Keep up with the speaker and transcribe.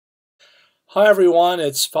Hi everyone,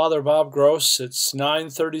 it's Father Bob Gross. It's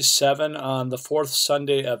 9:37 on the fourth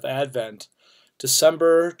Sunday of Advent,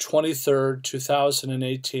 December 23rd,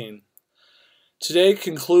 2018. Today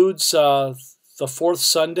concludes the fourth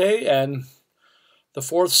Sunday, and the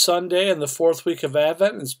fourth Sunday and the fourth week of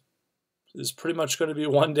Advent is pretty much going to be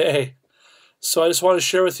one day. So I just want to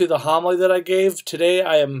share with you the homily that I gave. Today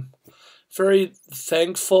I am very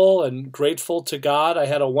thankful and grateful to God. I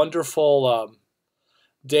had a wonderful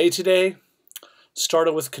day today.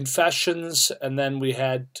 Started with confessions, and then we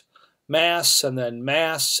had Mass, and then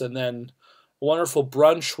a wonderful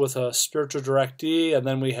brunch with a spiritual directee, and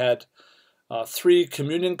then we had 3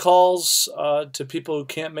 communion calls to people who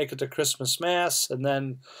can't make it to Christmas Mass, and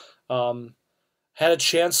then had a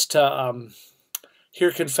chance to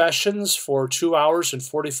hear confessions for 2 hours and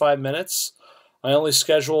 45 minutes. I only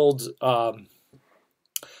scheduled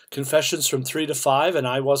confessions from 3 to 5, and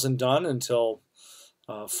I wasn't done until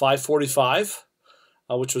 5:45.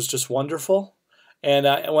 Which was just wonderful. And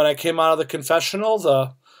when I came out of the confessional,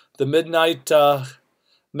 the midnight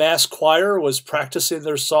Mass choir was practicing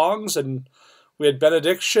their songs, and we had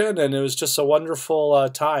benediction, and it was just a wonderful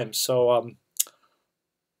time. So,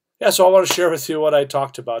 so I want to share with you what I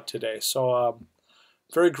talked about today. So,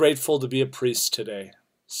 very grateful to be a priest today.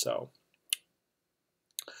 So,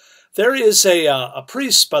 there is a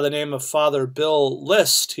priest by the name of Father Bill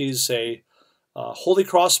List. He's a Holy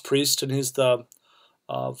Cross priest, and he's the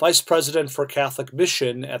Vice President for Catholic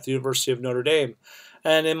Mission at the University of Notre Dame.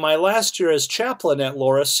 And in my last year as chaplain at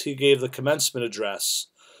Loras, he gave the commencement address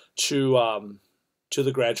to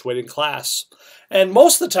the graduating class. And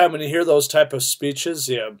most of the time when you hear those type of speeches,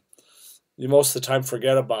 you most of the time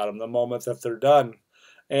forget about them the moment that they're done.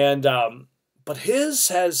 And but his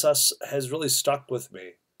has really stuck with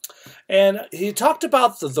me. And he talked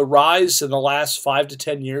about the rise in the last 5 to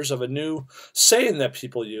 10 years of a new saying that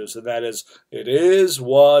people use, and that is, "It is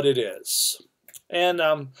what it is."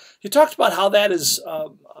 And he talked about how that is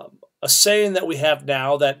a saying that we have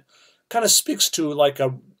now that kind of speaks to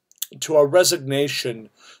a resignation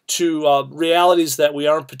to realities that we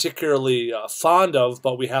aren't particularly fond of,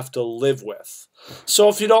 but we have to live with. So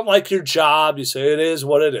if you don't like your job, you say, "It is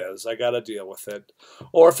what it is. I got to deal with it."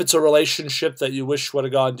 Or if it's a relationship that you wish would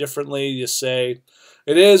have gone differently, you say,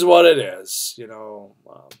 "It is what it is."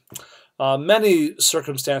 Many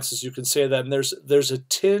circumstances you can say that, and there's a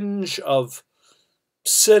tinge of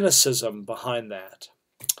cynicism behind that.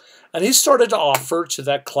 And he started to offer to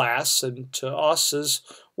that class and to us is,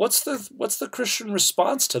 what's the Christian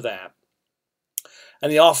response to that?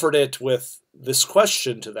 And he offered it with this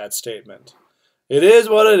question to that statement. It is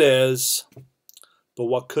what it is, but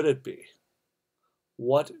what could it be?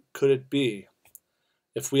 What could it be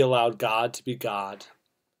if we allowed God to be God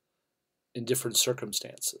in different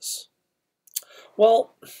circumstances?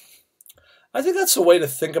 Well, I think that's a way to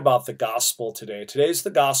think about the gospel today. Today's the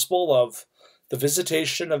gospel of the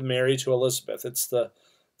visitation of Mary to Elizabeth. It's the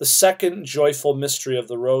second joyful mystery of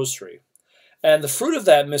the Rosary. And the fruit of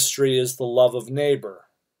that mystery is the love of neighbor.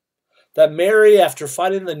 That Mary, after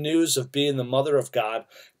finding the news of being the mother of God,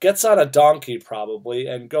 gets on a donkey probably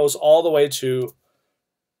and goes all the way to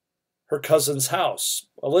her cousin's house,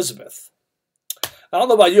 Elizabeth. I don't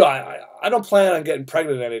know about you, I don't plan on getting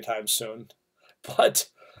pregnant anytime soon, but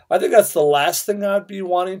I think that's the last thing I'd be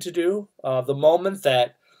wanting to do. The moment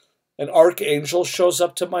that an archangel shows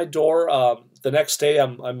up to my door, the next day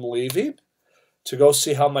I'm leaving to go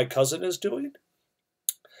see how my cousin is doing.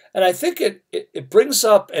 And I think it brings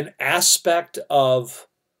up an aspect of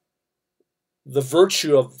the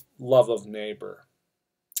virtue of love of neighbor.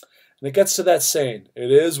 And it gets to that saying,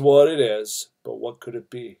 it is what it is, but what could it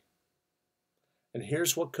be? And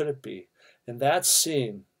here's what could it be. In that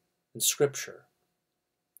scene in Scripture,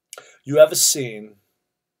 you have a scene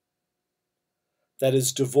that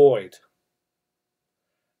is devoid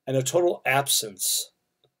and a total absence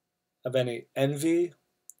of any envy,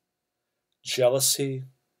 jealousy,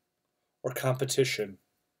 or competition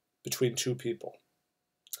between two people.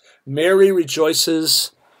 Mary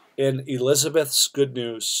rejoices in Elizabeth's good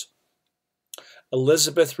news.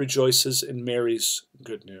 Elizabeth rejoices in Mary's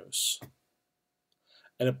good news.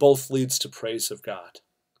 And it both leads to praise of God.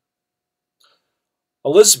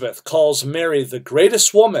 Elizabeth calls Mary the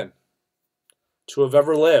greatest woman to have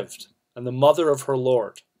ever lived and the mother of her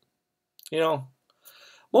Lord.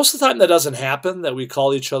 Most of the time that doesn't happen, that we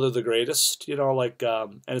call each other the greatest,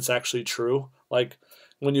 and it's actually true. Like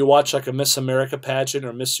when you watch like a Miss America pageant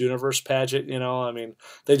or Miss Universe pageant,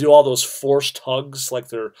 they do all those forced hugs like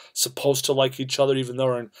they're supposed to like each other even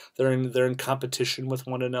though they're in competition with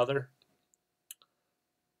one another.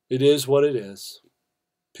 It is what it is.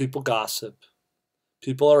 People gossip.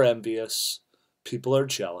 People are envious. People are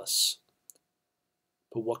jealous.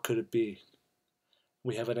 But what could it be?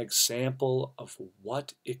 We have an example of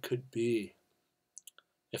what it could be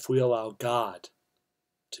if we allow God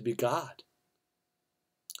to be God.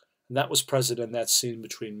 And that was present in that scene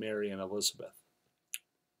between Mary and Elizabeth.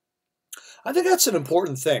 I think that's an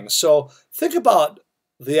important thing. So think about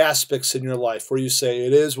the aspects in your life where you say,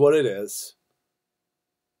 it is what it is,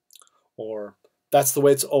 or that's the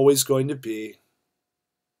way it's always going to be.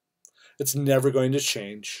 It's never going to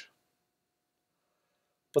change.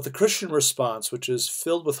 But the Christian response, which is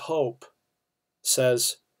filled with hope,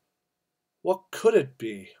 says, what could it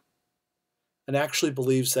be? And actually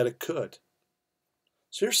believes that it could.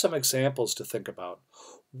 So here's some examples to think about.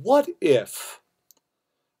 What if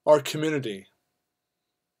our community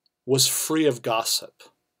was free of gossip,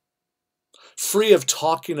 free of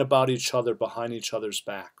talking about each other behind each other's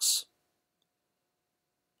backs?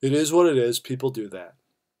 It is what it is. People do that.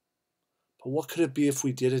 But what could it be if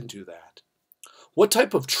we didn't do that? What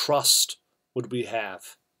type of trust would we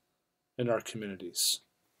have in our communities?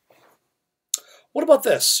 What about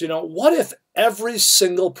this? What if every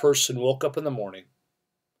single person woke up in the morning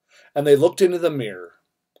and they looked into the mirror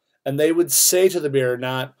and they would say to the mirror,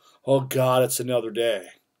 not, oh God, it's another day,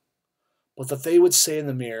 but that they would say in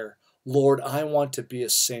the mirror, Lord, I want to be a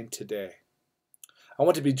saint today. I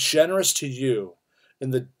want to be generous to you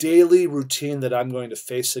in the daily routine that I'm going to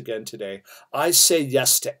face again today. I say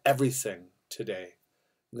yes to everything today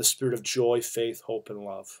in the spirit of joy, faith, hope, and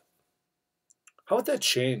love. How would that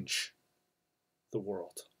change the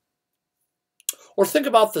world? Or think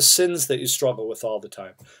about the sins that you struggle with all the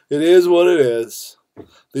time. It is what it is.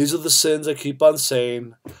 These are the sins I keep on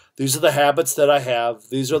saying. These are the habits that I have.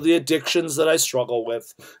 These are the addictions that I struggle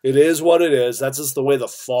with. It is what it is. That's just the way the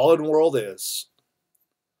fallen world is.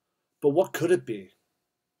 But what could it be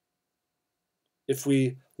if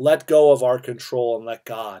we let go of our control and let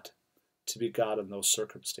God to be God in those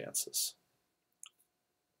circumstances?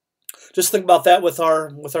 Just think about that with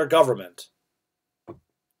our government.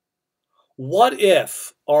 What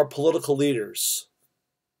if our political leaders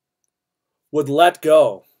would let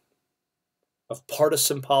go of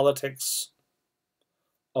partisan politics,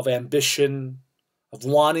 of ambition, of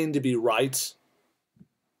wanting to be right,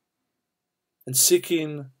 and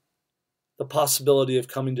seeking the possibility of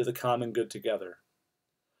coming to the common good together,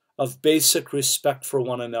 of basic respect for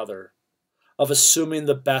one another, of assuming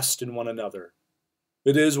the best in one another?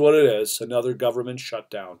 It is what it is, another government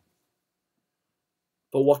shutdown.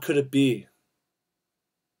 But what could it be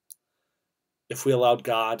if we allowed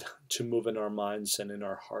God to move in our minds and in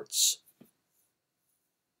our hearts?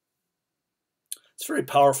 It's very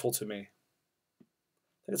powerful to me.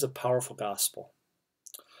 I think it's a powerful gospel.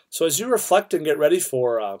 So as you reflect and get ready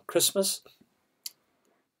for Christmas,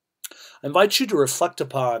 I invite you to reflect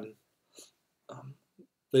upon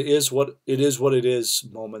it is what it is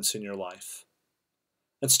moments in your life.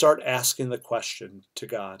 And start asking the question to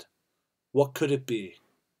God, what could it be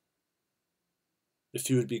if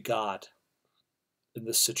you would be God in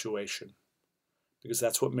this situation? Because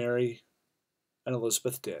that's what Mary and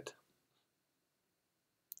Elizabeth did.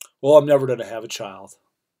 Well, I'm never going to have a child,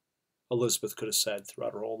 Elizabeth could have said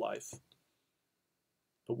throughout her whole life.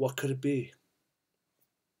 But what could it be?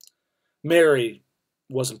 Mary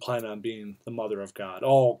wasn't planning on being the mother of God.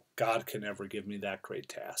 Oh, God can never give me that great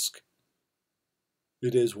task.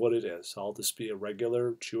 It is what it is. I'll just be a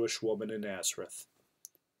regular Jewish woman in Nazareth.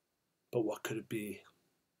 But what could it be?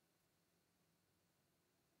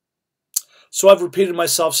 So I've repeated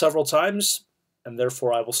myself several times, and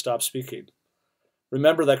therefore I will stop speaking.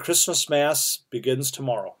 Remember that Christmas Mass begins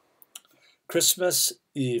tomorrow. Christmas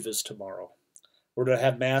Eve is tomorrow. We're going to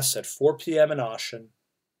have Mass at 4 p.m. in Ashen,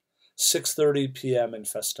 6:30 p.m. in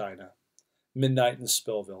Festina, midnight in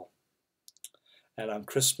Spillville, and on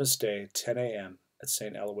Christmas Day, 10 a.m. at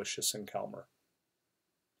St. Aloysius in Calmer.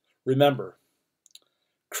 Remember,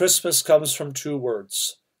 Christmas comes from two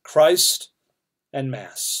words, Christ and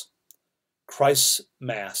Mass. Christ's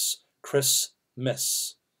Mass,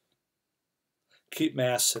 Christmas. Keep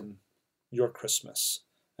Mass in your Christmas,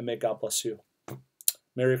 and may God bless you.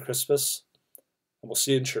 Merry Christmas, and we'll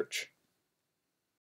see you in church.